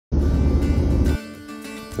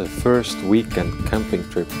The first weekend camping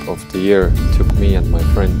trip of the year took me and my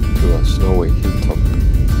friend to a snowy hilltop.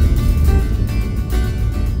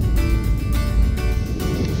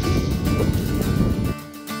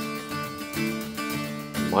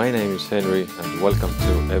 My name is Henry and welcome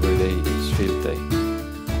to Every Day is Field Day.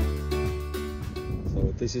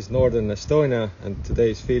 So this is northern Estonia and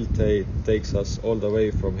today's field day takes us all the way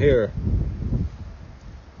from here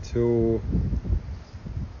to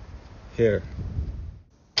here.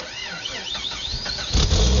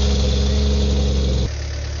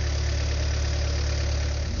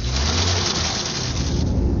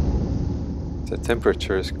 The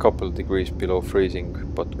temperature is a couple degrees below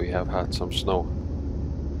freezing, but we have had some snow.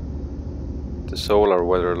 The solar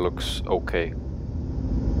weather looks okay.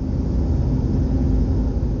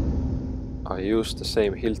 I used the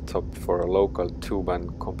same hilltop for a local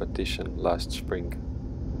two-band competition last spring.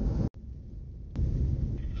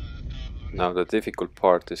 Now the difficult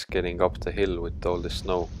part is getting up the hill with all the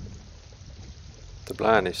snow. The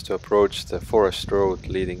plan is to approach the forest road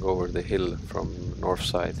leading over the hill from north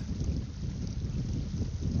side.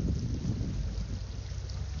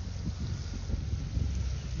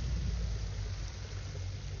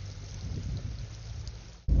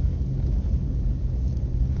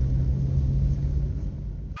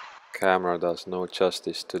 Camera does no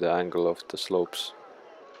justice to the angle of the slopes.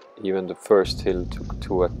 Even the first hill took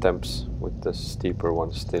 2 attempts, with the steeper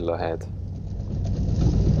one still ahead.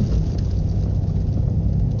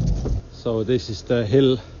 So this is the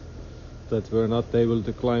hill that we're not able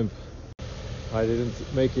to climb. I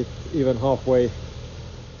didn't make it even halfway.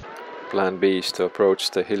 Plan B is to approach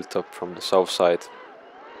the hilltop from the south side.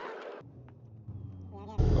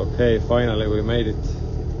 Okay, finally we made it.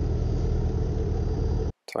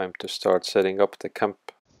 Time to start setting up the camp.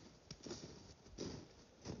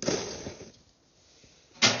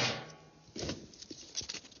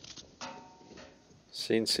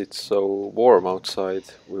 Since it's so warm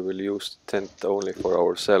outside, we will use the tent only for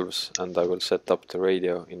ourselves and I will set up the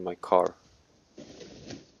radio in my car.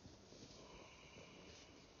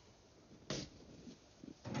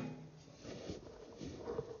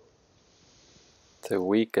 The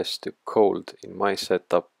weakest to cold in my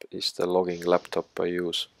setup is the logging laptop I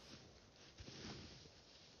use.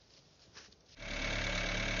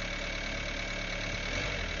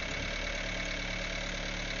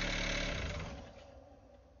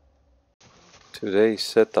 Today's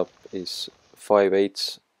setup is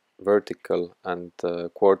 5/8 vertical and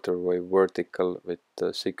quarter wave vertical with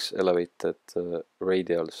 6 elevated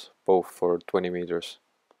radials, both for 20 meters.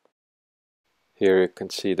 Here you can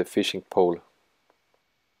see the fishing pole.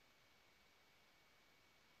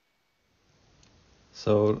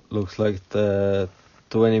 So looks like the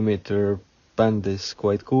 20-meter band is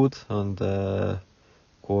quite good on the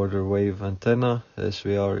quarter wave antenna.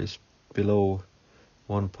 SVR is below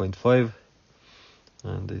 1.5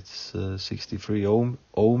 and it's 63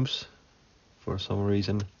 ohms for some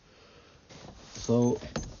reason. So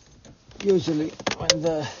usually when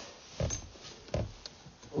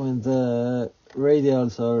the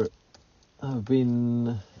radials have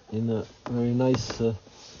been in a very nice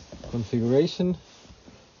configuration,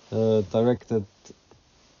 directed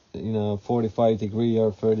in a 45 degree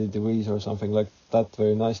or 30 degrees or something like that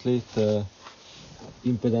very nicely. The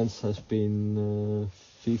impedance has been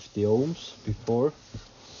 50 ohms before,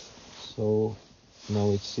 so now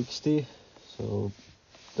it's 60, so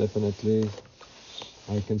definitely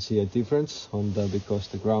I can see a difference on the, because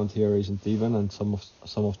the ground here isn't even and some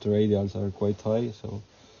of the radials are quite high, so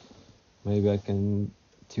maybe I can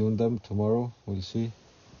tune them tomorrow, we'll see.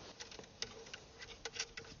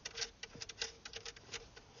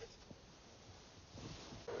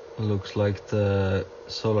 Looks like the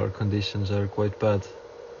solar conditions are quite bad. It's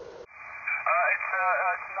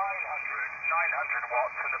 900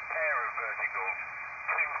 watts and a pair of vertical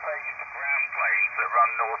two-phased ground planes that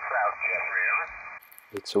run north-south, Jeffrey.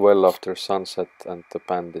 It's well after sunset and the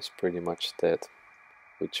band is pretty much dead,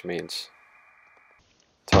 which means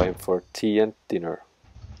time for tea and dinner.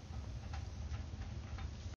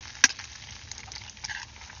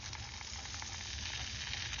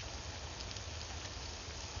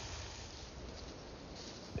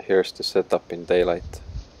 Here's the setup in daylight.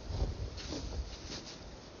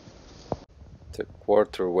 The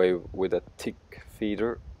quarter wave with a tick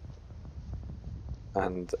feeder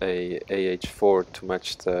and a AH4 to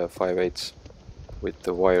match the 5/8 with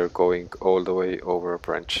the wire going all the way over a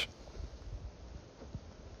branch.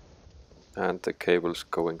 And the cables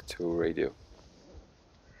going to radio.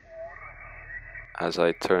 As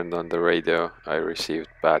I turned on the radio, I received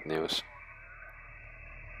bad news.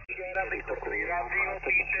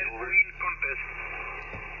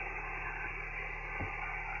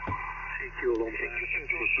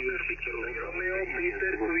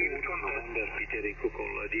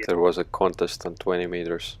 There was a contest on 20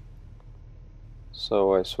 meters,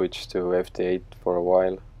 so I switched to FT8 for a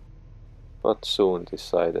while, but soon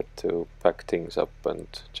decided to pack things up and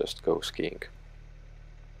just go skiing.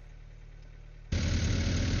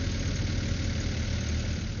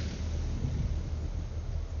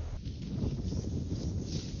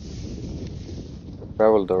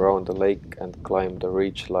 Traveled around the lake and climbed a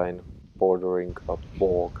ridge line bordering a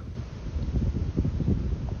bog.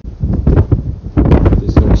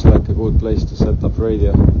 This looks like a good place to set up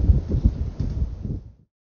radio.